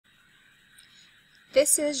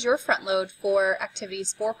This is your front load for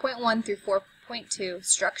activities 4.1 through 4.2,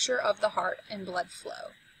 structure of the heart and blood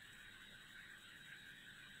flow.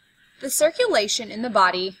 The circulation in the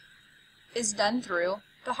body is done through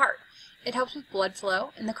the heart. It helps with blood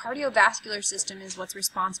flow, and the cardiovascular system is what's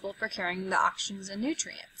responsible for carrying the oxygens and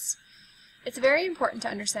nutrients. It's very important to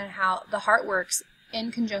understand how the heart works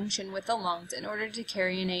in conjunction with the lungs in order to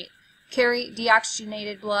carry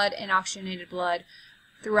deoxygenated blood and oxygenated blood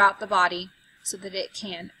throughout the body so that it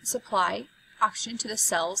can supply oxygen to the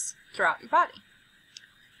cells throughout your body.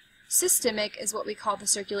 Systemic is what we call the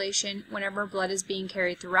circulation whenever blood is being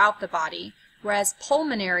carried throughout the body, whereas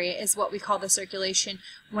pulmonary is what we call the circulation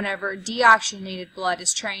whenever deoxygenated blood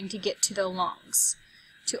is trying to get to the lungs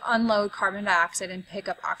to unload carbon dioxide and pick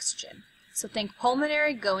up oxygen. So think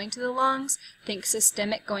pulmonary going to the lungs, think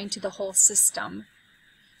systemic going to the whole system.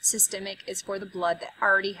 Systemic is for the blood that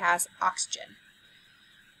already has oxygen.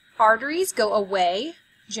 Arteries go away,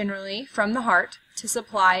 generally, from the heart to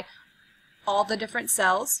supply all the different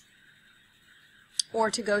cells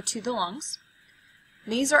or to go to the lungs.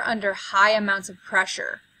 These are under high amounts of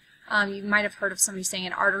pressure. You might have heard of somebody saying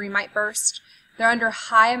an artery might burst. They're under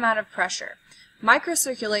high amount of pressure.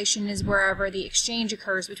 Microcirculation is wherever the exchange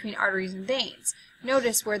occurs between arteries and veins.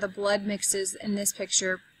 Notice where the blood mixes in this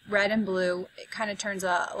picture, red and blue, it kind of turns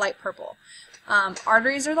a light purple.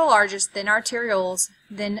 Arteries are the largest, then arterioles,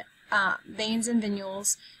 then veins and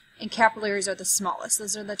venules, and capillaries are the smallest.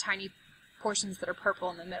 Those are the tiny portions that are purple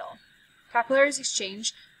in the middle. Capillaries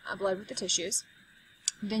exchange blood with the tissues.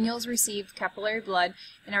 Venules receive capillary blood,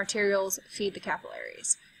 and arterioles feed the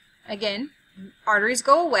capillaries. Again, arteries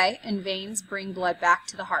go away, and veins bring blood back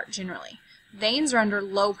to the heart generally. Veins are under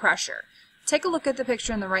low pressure. Take a look at the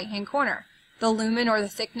picture in the right-hand corner. The lumen or the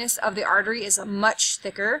thickness of the artery is much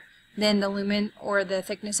thicker than the lumen or the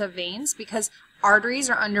thickness of veins because arteries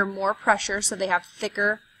are under more pressure, so they have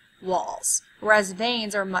thicker walls, whereas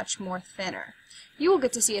veins are much more thinner. You will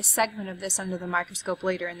get to see a segment of this under the microscope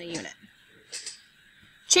later in the unit.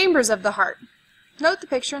 Chambers of the heart. Note the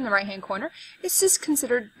picture in the right-hand corner. It's just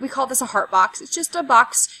considered, we call this a heart box. It's just a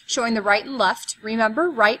box showing the right and left. Remember,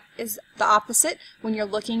 right is the opposite when you're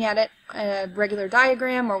looking at it a regular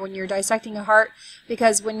diagram or when you're dissecting a heart,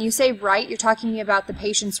 because when you say right, you're talking about the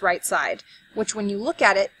patient's right side, which when you look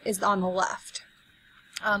at it is on the left.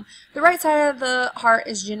 The right side of the heart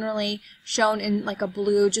is generally shown in like a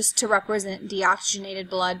blue just to represent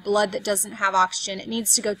deoxygenated blood, blood that doesn't have oxygen. It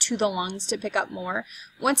needs to go to the lungs to pick up more.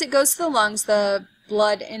 Once it goes to the lungs, the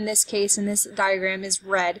blood in this case, in this diagram, is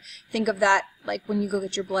red. Think of that like when you go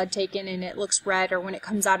get your blood taken and it looks red, or when it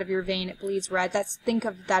comes out of your vein it bleeds red. Think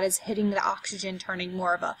of that as hitting the oxygen, turning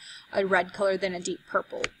more of a red color than a deep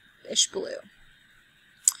purple-ish blue.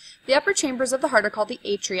 The upper chambers of the heart are called the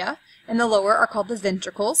atria, and the lower are called the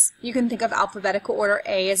ventricles. You can think of alphabetical order.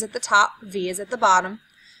 A is at the top, V is at the bottom,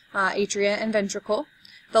 atria and ventricle.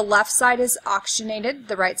 The left side is oxygenated,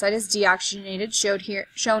 the right side is deoxygenated,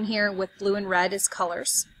 shown here with blue and red as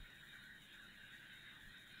colors.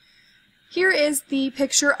 Here is the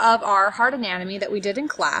picture of our heart anatomy that we did in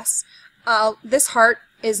class. This heart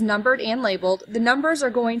is numbered and labeled. The numbers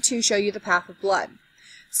are going to show you the path of blood.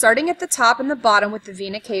 Starting at the top and the bottom with the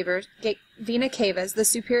vena cavas, the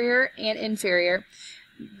superior and inferior.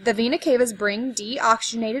 The vena cavas bring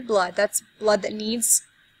deoxygenated blood, that's blood that needs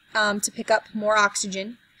to pick up more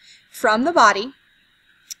oxygen, from the body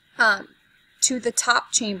to the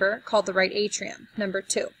top chamber called the right atrium, number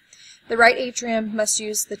 2. The right atrium must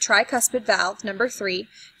use the tricuspid valve, number 3,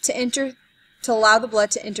 to allow the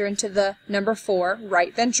blood to enter into the number 4,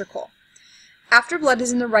 right ventricle. After blood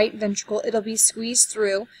is in the right ventricle, it'll be squeezed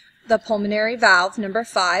through the pulmonary valve, number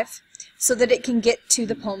 5, so that it can get to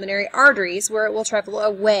the pulmonary arteries, where it will travel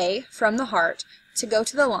away from the heart to go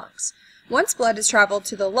to the lungs. Once blood has traveled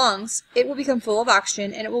to the lungs, it will become full of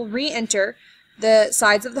oxygen, and it will re-enter the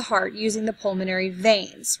sides of the heart using the pulmonary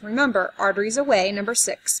veins. Remember, arteries away, number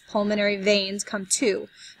 6. Pulmonary veins come to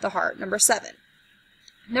the heart, number 7.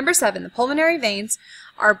 Number 7, the pulmonary veins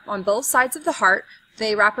are on both sides of the heart.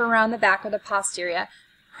 They wrap around the back of the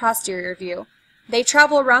posterior view. They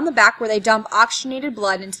travel around the back where they dump oxygenated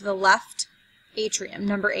blood into the left atrium,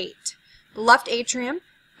 number 8. The left atrium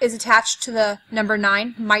is attached to the number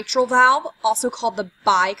 9 mitral valve, also called the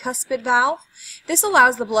bicuspid valve. This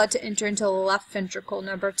allows the blood to enter into the left ventricle,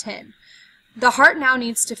 number 10. The heart now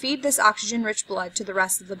needs to feed this oxygen-rich blood to the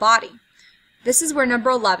rest of the body. This is where number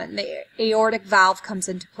 11, the aortic valve, comes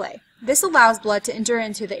into play. This allows blood to enter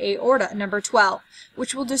into the aorta, number 12,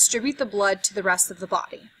 which will distribute the blood to the rest of the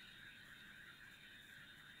body.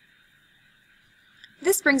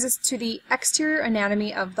 This brings us to the exterior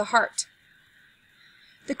anatomy of the heart.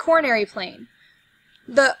 The coronary plane.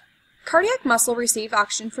 The cardiac muscle receives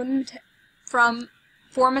oxygen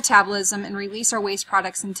for metabolism and release our waste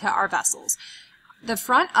products into our vessels. The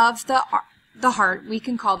front of the heart we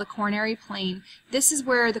can call the coronary plane. This is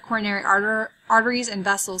where the coronary arteries and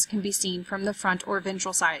vessels can be seen from the front or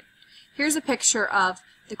ventral side. Here's a picture of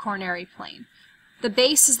the coronary plane. The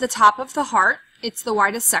base is the top of the heart. It's the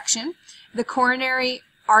widest section. The coronary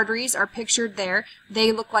arteries are pictured there.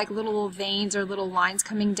 They look like little veins or little lines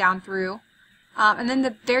coming down through. And then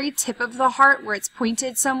the very tip of the heart, where it's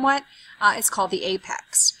pointed somewhat, is called the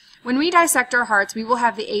apex. When we dissect our hearts, we will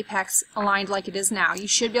have the apex aligned like it is now. You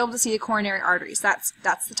should be able to see the coronary arteries. That's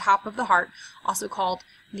the top of the heart, also called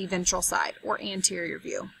the ventral side or anterior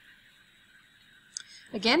view.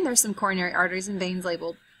 Again, there's some coronary arteries and veins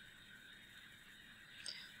labeled.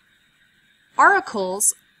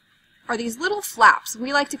 Auricles are these little flaps.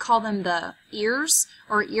 We like to call them the ears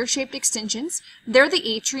or ear-shaped extensions. They're the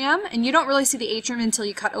atrium, and you don't really see the atrium until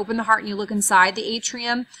you cut open the heart and you look inside. The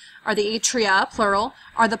atrium, or the atria, plural,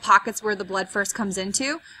 are the pockets where the blood first comes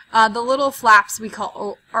into. The little flaps we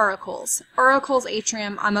call auricles. Auricles,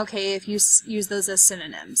 atrium, I'm okay if you use those as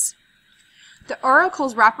synonyms. The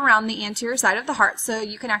auricles wrap around the anterior side of the heart, so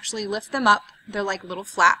you can actually lift them up. They're like little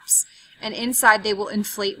flaps, and inside they will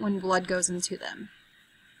inflate when blood goes into them.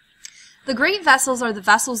 The great vessels are the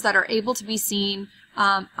vessels that are able to be seen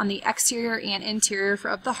on the exterior and interior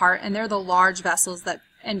of the heart, and they're the large vessels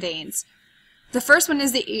and veins. The first one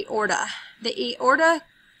is the aorta. The aorta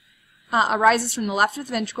arises from the left of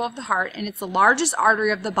the ventricle of the heart, and it's the largest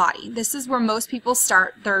artery of the body. This is where most people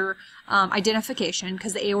start their identification,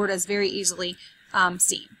 because the aorta is very easily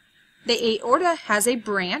seen. The aorta has a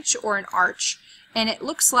branch or an arch, and it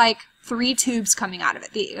looks like 3 tubes coming out of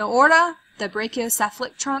it. The aorta, the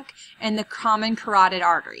brachiocephalic trunk, and the common carotid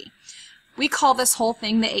artery. We call this whole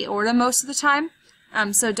thing the aorta most of the time,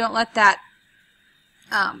 so don't let that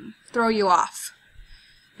throw you off.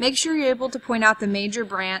 Make sure you're able to point out the major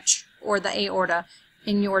branch or the aorta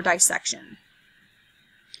in your dissection.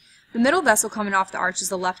 The middle vessel coming off the arch is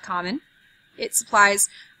the left common. It supplies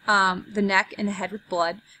the neck and the head with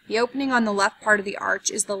blood. The opening on the left part of the arch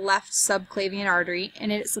is the left subclavian artery,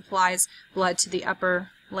 and it supplies blood to the upper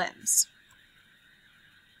limbs.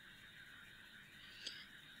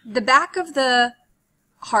 The back of the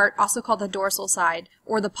heart, also called the dorsal side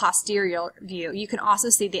or the posterior view, you can also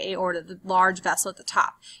see the aorta, the large vessel at the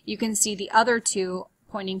top. You can see the other two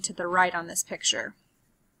pointing to the right on this picture.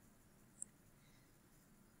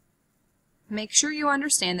 Make sure you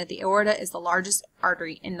understand that the aorta is the largest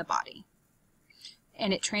artery in the body,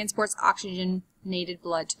 and it transports oxygenated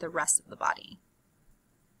blood to the rest of the body.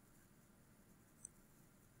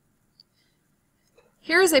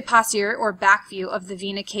 Here is a posterior or back view of the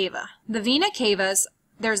vena cava. The vena cavas,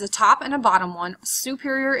 there's a top and a bottom one.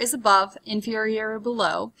 Superior is above, inferior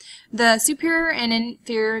below. The superior and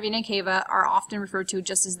inferior vena cava are often referred to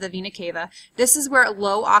just as the vena cava. This is where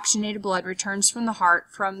low oxygenated blood returns from the heart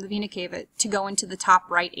from the vena cava to go into the top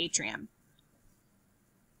right atrium.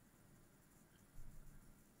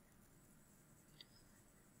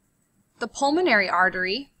 The pulmonary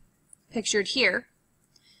artery, pictured here,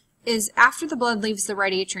 is after the blood leaves the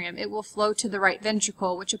right atrium, it will flow to the right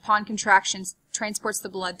ventricle, which upon contractions transports the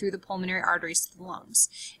blood through the pulmonary arteries to the lungs.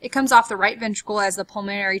 It comes off the right ventricle as the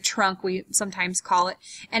pulmonary trunk, we sometimes call it,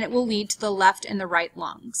 and it will lead to the left and the right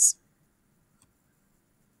lungs.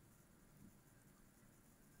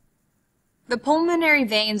 The pulmonary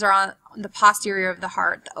veins are on the posterior of the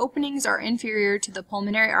heart. The openings are inferior to the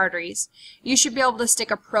pulmonary arteries. You should be able to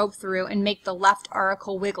stick a probe through and make the left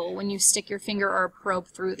auricle wiggle when you stick your finger or a probe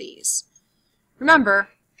through these. Remember,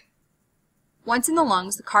 once in the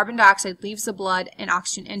lungs, the carbon dioxide leaves the blood and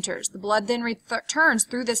oxygen enters. The blood then returns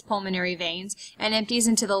through this pulmonary veins and empties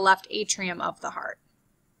into the left atrium of the heart.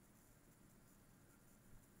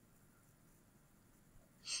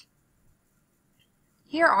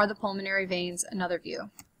 Here are the pulmonary veins, another view.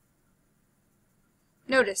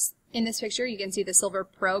 Notice, in this picture, you can see the silver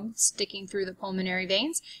probe sticking through the pulmonary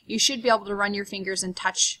veins. You should be able to run your fingers and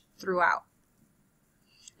touch throughout.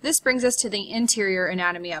 This brings us to the interior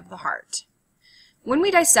anatomy of the heart. When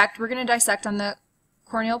we dissect, we're going to dissect on the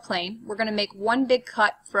corneal plane. We're going to make one big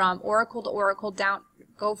cut from auricle to auricle down,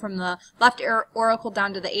 go from the left auricle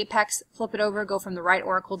down to the apex, flip it over, go from the right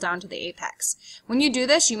auricle down to the apex. When you do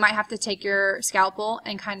this, you might have to take your scalpel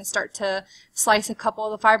and kind of start to slice a couple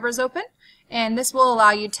of the fibers open, and this will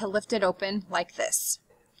allow you to lift it open like this.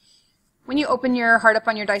 When you open your heart up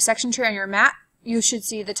on your dissection tray on your mat, you should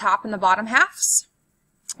see the top and the bottom halves.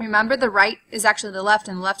 Remember, the right is actually the left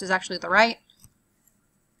and the left is actually the right.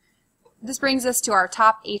 This brings us to our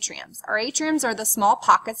top atriums. Our atriums are the small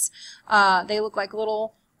pockets. They look like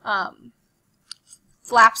little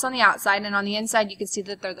flaps on the outside, and on the inside you can see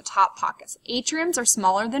that they're the top pockets. Atriums are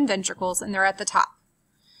smaller than ventricles, and they're at the top.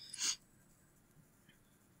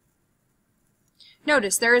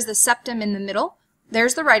 Notice there is the septum in the middle.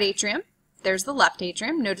 There's the right atrium. There's the left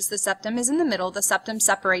atrium. Notice the septum is in the middle. The septum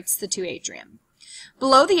separates the two atrium.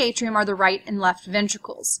 Below the atrium are the right and left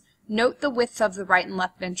ventricles. Note the width of the right and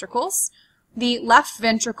left ventricles. The left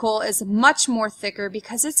ventricle is much more thicker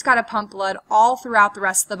because it's got to pump blood all throughout the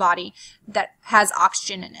rest of the body that has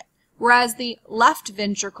oxygen in it. Whereas the left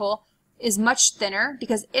ventricle is much thinner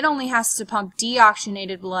because it only has to pump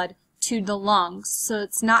deoxygenated blood to the lungs. So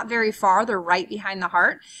it's not very far. They're right behind the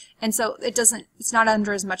heart. And so it's not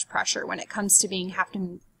under as much pressure when it comes to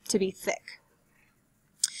having to be thick.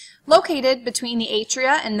 Located between the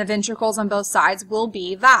atria and the ventricles on both sides will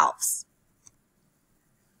be valves.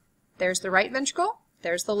 There's the right ventricle,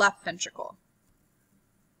 there's the left ventricle.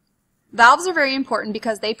 Valves are very important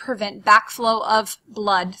because they prevent backflow of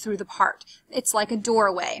blood through the heart. It's like a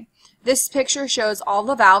doorway. This picture shows all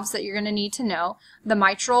the valves that you're going to need to know: the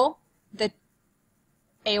mitral, the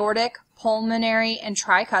aortic, pulmonary, and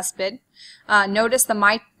tricuspid. Notice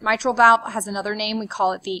the mitral valve has another name. We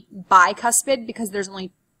call it the bicuspid because there's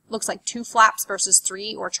only looks like 2 flaps versus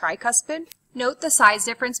 3, or tricuspid. Note the size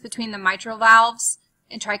difference between the mitral valves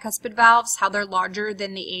and tricuspid valves, how they're larger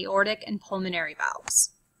than the aortic and pulmonary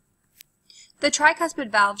valves. The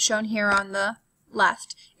tricuspid valve, shown here on the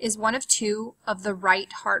left, is one of 2 of the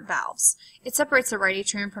right heart valves. It separates the right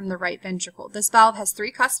atrium from the right ventricle. This valve has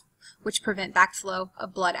 3 cusps, which prevent backflow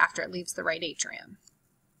of blood after it leaves the right atrium.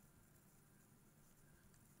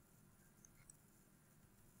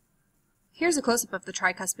 Here's a close-up of the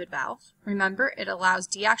tricuspid valve. Remember, it allows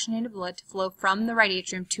deoxygenated blood to flow from the right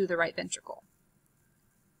atrium to the right ventricle.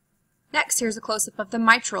 Next, here's a close-up of the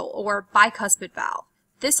mitral or bicuspid valve.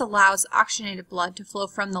 This allows oxygenated blood to flow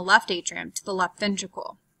from the left atrium to the left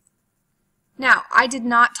ventricle. Now, I did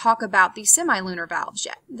not talk about the semilunar valves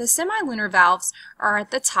yet. The semilunar valves are at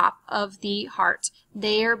the top of the heart.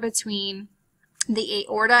 They are between the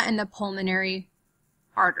aorta and the pulmonary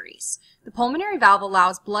arteries. The pulmonary valve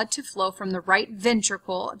allows blood to flow from the right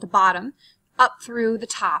ventricle at the bottom up through the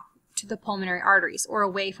top to the pulmonary arteries, or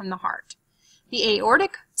away from the heart. The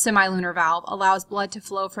aortic semilunar valve allows blood to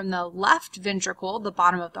flow from the left ventricle, the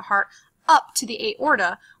bottom of the heart, up to the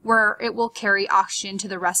aorta, where it will carry oxygen to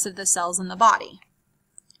the rest of the cells in the body.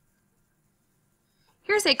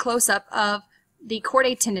 Here's a close-up of the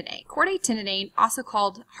Chordae Tendineae. Chordae Tendineae, also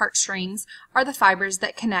called heartstrings, are the fibers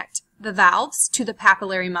that connect the valves to the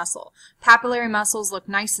papillary muscle. Papillary muscles look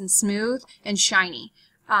nice and smooth and shiny.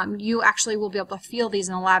 You actually will be able to feel these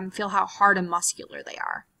in the lab and feel how hard and muscular they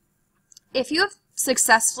are. If you have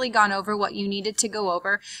successfully gone over what you needed to go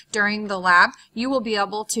over during the lab, you will be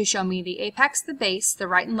able to show me the apex, the base, the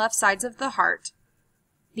right and left sides of the heart,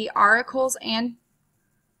 the auricles, and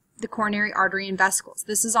the coronary artery and vesicles.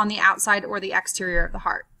 This is on the outside or the exterior of the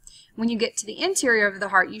heart. When you get to the interior of the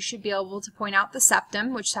heart, you should be able to point out the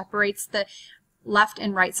septum, which separates the left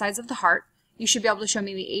and right sides of the heart. You should be able to show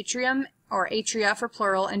me the atrium, or atria for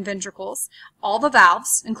plural, and ventricles, all the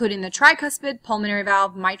valves, including the tricuspid, pulmonary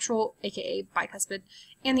valve, mitral, aka bicuspid,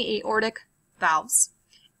 and the aortic valves,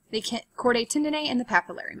 the Chordae Tendineae, and the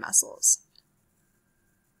papillary muscles.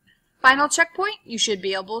 Final checkpoint, you should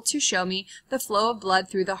be able to show me the flow of blood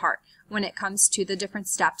through the heart when it comes to the different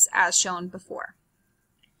steps as shown before.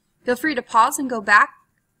 Feel free to pause and go back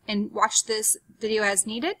and watch this video as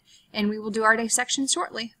needed, and we will do our dissection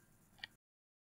shortly.